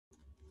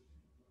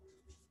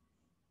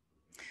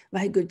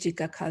ਵਾਹਿਗੁਰੂ ਜੀ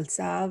ਕਾ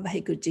ਖਾਲਸਾ,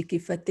 ਵਾਹਿਗੁਰੂ ਜੀ ਕੀ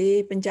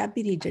ਫਤਿਹ।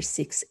 Punjabi reader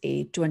 6A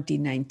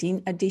 2019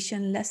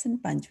 edition lesson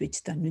 5 ਵਿੱਚ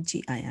ਤੁਹਾਨੂੰ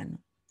ਜੀ ਆਇਆਂ ਨੂੰ।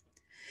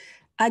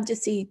 ਅੱਜ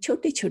ਅਸੀਂ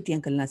ਛੋਟੀਆਂ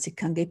ਗੱਲਾਂ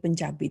ਸਿੱਖਾਂਗੇ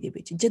ਪੰਜਾਬੀ ਦੇ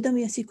ਵਿੱਚ। ਜਦੋਂ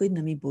ਵੀ ਅਸੀਂ ਕੋਈ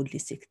ਨਵੀਂ ਬੋਲੀ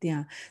ਸਿੱਖਦੇ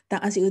ਹਾਂ ਤਾਂ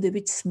ਅਸੀਂ ਉਹਦੇ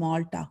ਵਿੱਚ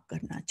ਸਮਾਲ ਟਾਕ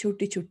ਕਰਨਾ,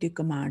 ਛੋਟੀ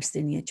ਕਮਾਂਡਸ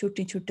ਦੇਣੀਆਂ,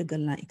 ਛੋਟੀਆਂ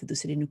ਗੱਲਾਂ ਇੱਕ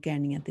ਦੂਸਰੇ ਨੂੰ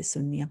ਕਹਿਣੀਆਂ ਤੇ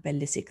ਸੁਣਨੀਆਂ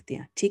ਪਹਿਲੇ ਸਿੱਖਦੇ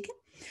ਹਾਂ, ਠੀਕ ਹੈ।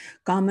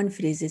 ਕਾਮਨ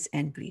ਫਰੇਜ਼ਸ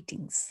ਐਂਡ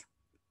ਗ੍ਰੀਟਿੰਗਸ,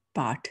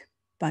 ਪਾਠ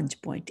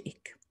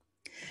 5.1।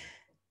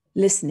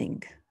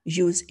 Listening.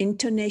 Use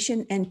intonation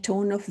and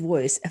tone of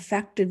voice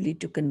effectively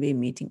to convey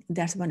meaning.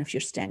 That's one of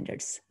your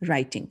standards.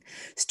 Writing.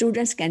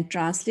 Students can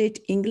translate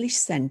English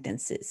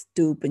sentences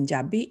to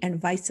Punjabi and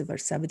vice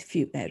versa with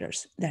few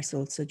errors. That's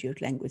also your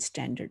language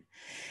standard.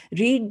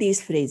 Read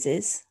these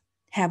phrases,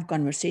 have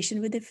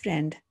conversation with a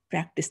friend,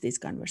 practice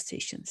these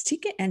conversations.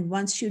 Okay? And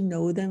once you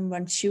know them,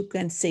 once you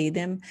can say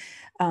them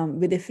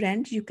with a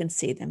friend, you can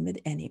say them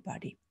with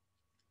anybody.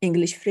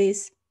 English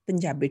phrase,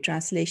 Punjabi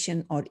translation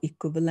or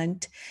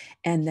equivalent,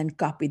 and then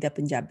copy the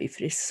Punjabi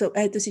phrase. So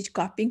ਇਹ ਤੁਸੀਂ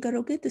copy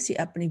ਕਰੋਗੇ, ਤੁਸੀਂ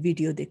ਆਪਣੀ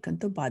video ਦੇਖਣ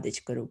ਤੋਂ ਬਾਅਦ ਵਿੱਚ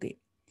ਕਰੋਗੇ।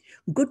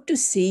 Good to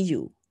see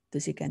you,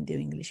 ਤੁਸੀਂ ਕਹਿੰਦੇ ਹੋ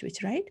ਇੰਗਲਿਸ਼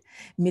ਵਿੱਚ, ਰਾਈਟ?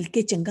 ਮਿਲ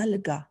ਕੇ ਚੰਗਾ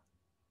ਲੱਗਾ।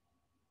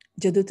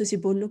 ਜਦੋਂ ਤੁਸੀਂ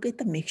ਬੋਲੋਗੇ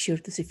ਤਾਂ ਮੇਕ ਸ਼ੋਰ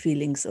ਤੁਸੀਂ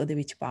ਫੀਲਿੰਗਸ ਉਹਦੇ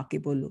ਵਿੱਚ ਪਾ ਕੇ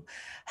ਬੋਲੋ।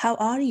 How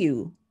are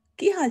you?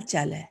 ਕੀ ਹਾਲ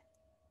ਚਾਲ ਹੈ?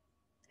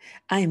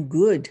 I am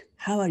good.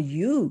 How are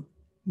you?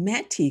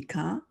 ਮੈਂ ਠੀਕ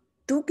ਹਾਂ।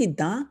 ਤੂੰ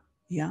ਕਿੱਦਾਂ?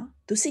 ਜਾਂ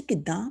ਤੁਸੀਂ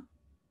ਕਿੱਦਾਂ?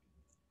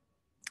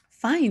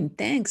 Fine,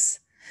 thanks.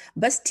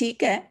 बस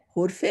ठीक है,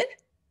 और फिर?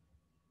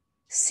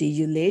 See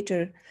you later.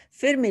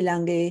 फिर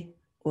मिलांगे,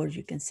 or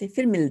you can say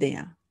फिर मिलते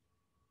हैं।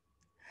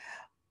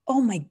 Oh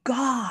my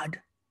God!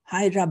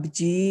 Hi रब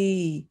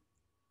जी!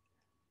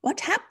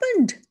 What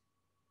happened?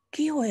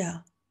 ਕੀ ਹੋਇਆ?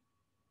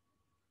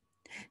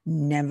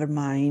 Never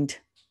mind.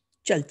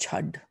 चल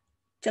छड़,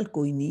 चल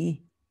कोई नहीं.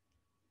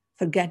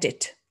 Forget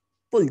it.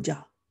 भुल जा.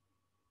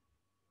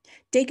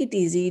 Take it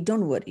easy,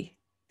 don't worry.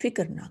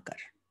 फिक्र ना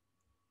कर.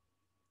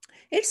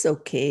 It's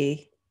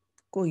okay.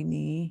 कोई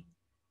नहीं.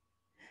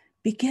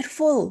 Be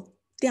careful.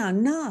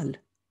 ਧਿਆਨ ਨਾਲ।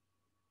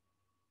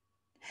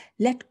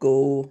 Let go.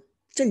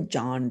 ਚਲ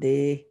ਜਾਣ ਦੇ।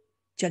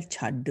 ਚਲ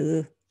ਛੱਡ।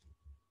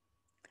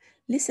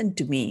 Listen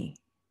to me.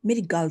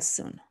 ਮੇਰੀ ਗੱਲ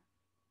ਸੁਣ।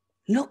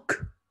 Look.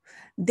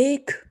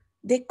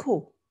 ਦੇਖੋ।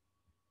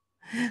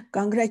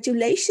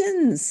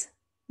 Congratulations.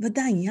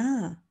 ਵਧਾਈਆਂ।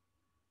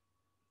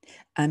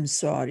 I'm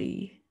sorry.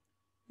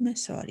 ਮੈਂ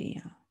sorry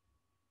ਹਾਂ।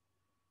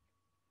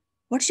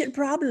 What's your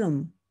problem?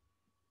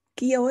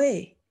 ਕੀ ਹੋਏ?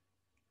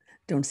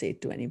 Don't say it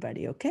to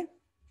anybody, okay?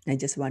 I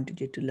just wanted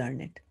you to learn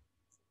it.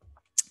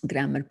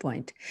 Grammar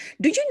point.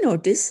 Do you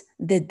notice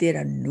that there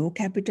are no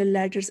capital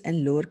letters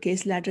and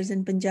lowercase letters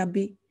in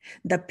Punjabi?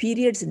 The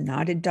period's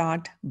not a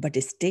dot, but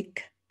a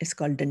stick. It's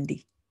called dandi.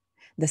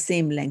 The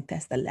same length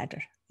as the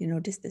letter. You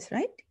notice this,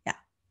 right?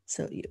 Yeah.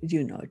 So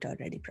you know it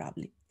already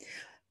probably.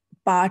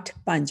 Part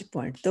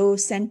 5.2,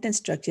 sentence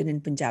structure in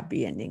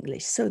Punjabi and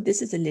English. So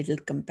this is a little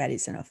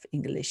comparison of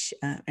English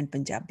and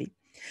Punjabi.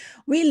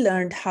 We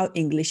learned how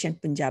English and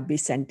Punjabi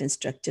sentence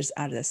structures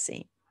are the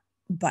same,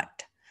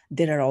 but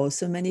there are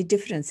also many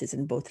differences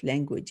in both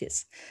languages.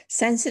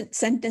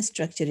 Sentence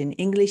structure in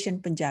English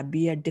and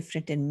Punjabi are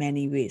different in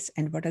many ways.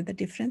 And what are the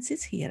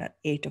differences? Here are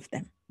 8 of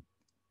them.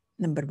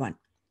 Number 1,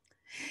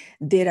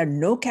 there are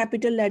no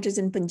capital letters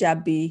in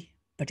Punjabi,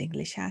 but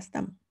English has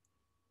them.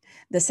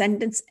 The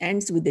sentence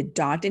ends with a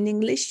dot in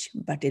English,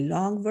 but a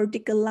long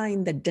vertical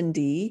line, the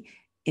dandi,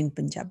 in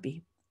Punjabi.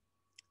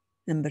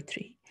 Number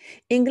 3,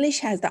 English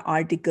has the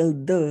article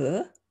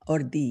the or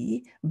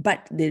the,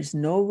 but there's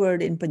no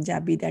word in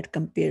Punjabi that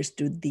compares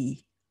to the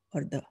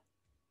or the.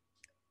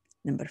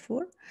 Number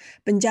 4,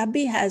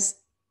 Punjabi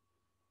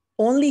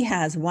only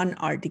has one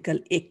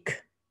article, ik,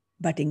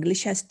 but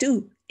English has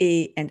 2,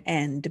 a and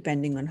n,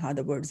 depending on how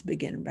the words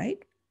begin,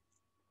 right?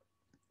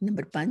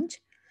 Number 5,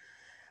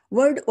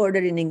 word order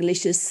in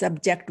English is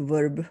subject,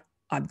 verb,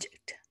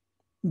 object,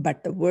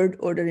 but the word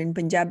order in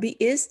Punjabi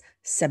is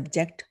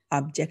subject,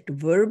 object,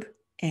 verb,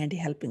 and a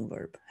helping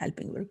verb.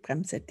 Helping verb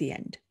comes at the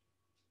end.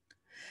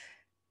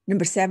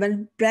 Number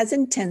 7,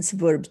 present tense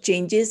verb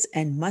changes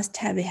and must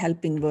have a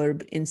helping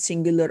verb in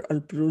singular or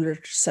plural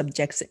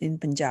subjects in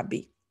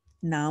Punjabi.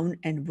 Noun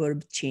and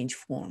verb change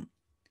form.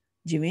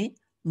 ਜਿਵੇਂ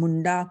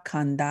ਮੁੰਡਾ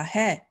ਖਾਂਦਾ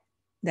ਹੈ,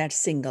 that's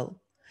single.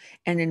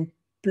 And in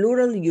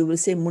plural, you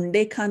will say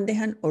ਮੁੰਡੇ ਖਾਂਦੇ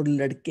ਹਨ or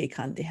ਲੜਕੇ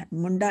ਖਾਂਦੇ ਹਨ.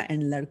 ਮੁੰਡਾ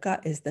and ਲੜਕਾ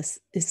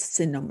is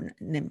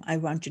synonym. I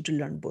want you to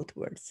learn both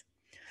words.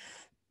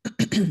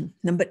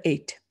 Number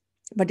 8,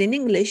 but in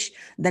English,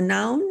 the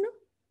noun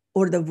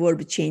or the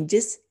verb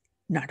changes,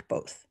 not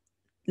both.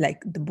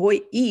 Like the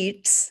boy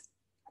eats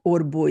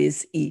or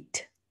boys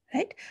eat,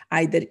 right?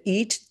 Either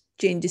eat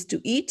changes to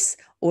eats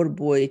or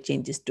boy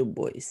changes to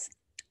boys.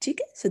 Okay?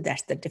 So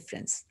that's the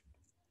difference.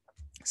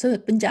 So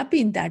Punjabi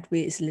in that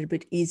way is a little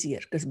bit easier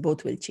because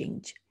both will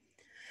change.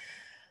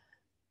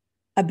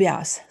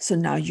 Abhyas. So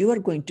now you are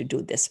going to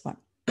do this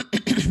one.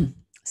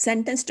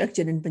 Sentence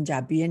structure in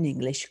Punjabi and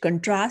English.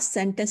 Contrast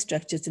sentence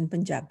structures in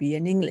Punjabi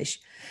and English.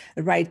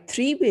 Write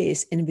 3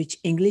 ways in which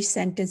English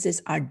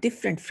sentences are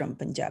different from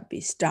Punjabi.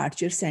 Start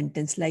your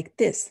sentence like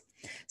this.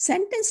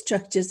 Sentence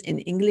structures in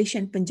English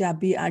and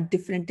Punjabi are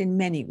different in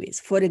many ways.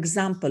 For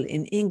example,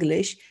 in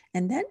English,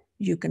 and then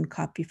you can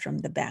copy from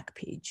the back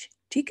page.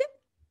 Okay?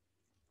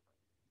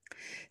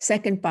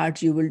 Second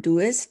part you will do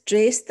is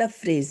trace the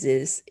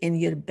phrases in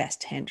your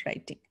best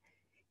handwriting.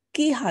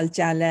 ਕੀ ਹਾਲ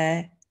ਚਾਲ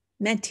ਹੈ?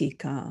 ਮੈਂ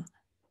ਠੀਕ ਹਾਂ।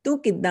 ਤੂੰ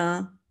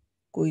ਕਿੱਦਾਂ?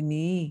 ਕੋਈ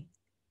ਨਹੀਂ।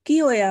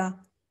 ਕੀ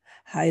ਹੋਇਆ?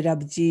 ਹਾਏ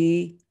ਰੱਬ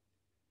ਜੀ।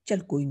 ਚੱਲ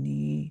ਕੋਈ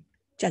ਨਹੀਂ।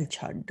 ਚੱਲ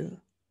ਛੱਡ।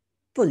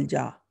 ਭੁੱਲ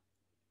ਜਾ।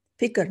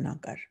 ਫਿਕਰ ਨਾ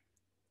ਕਰ।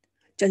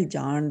 ਚੱਲ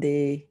ਜਾਣ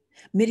ਦੇ।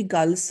 ਮੇਰੀ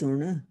ਗੱਲ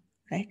ਸੁਣ।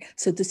 Right?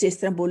 So ਤੁਸੀਂ ਇਸ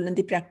ਤਰ੍ਹਾਂ ਬੋਲਣ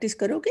ਦੀ practice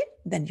ਕਰੋਗੇ,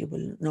 then you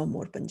will know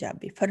more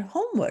Punjabi. For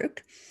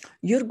homework,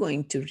 you're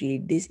going to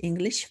read these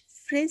English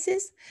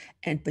phrases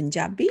and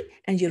Punjabi,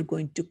 and you're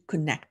going to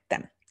connect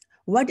them.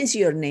 What is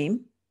your name?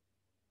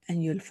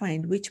 And you'll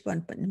find which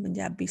one in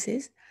Punjabi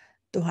says,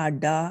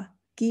 Tuhada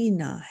ki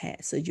na hai.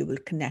 So you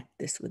will connect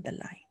this with the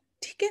line.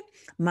 ठीक है?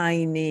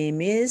 My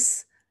name is,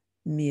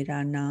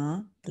 मेरा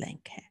नाम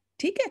blank है.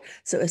 ठीक है?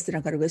 So इस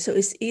तरह करोगे. So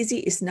it's easy,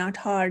 it's not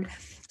hard.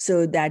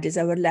 So that is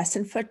our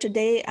lesson for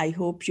today. I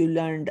hope you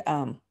learned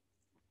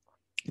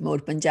more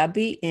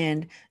Punjabi,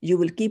 and you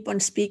will keep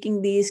on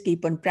speaking these,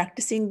 keep on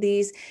practicing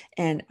these,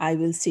 and I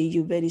will see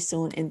you very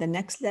soon in the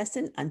next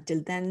lesson.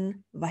 Until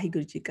then,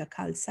 Vaheguru Ji Ka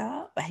Khalsa,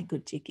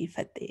 Vaheguru Ji Ki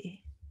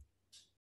Fateh.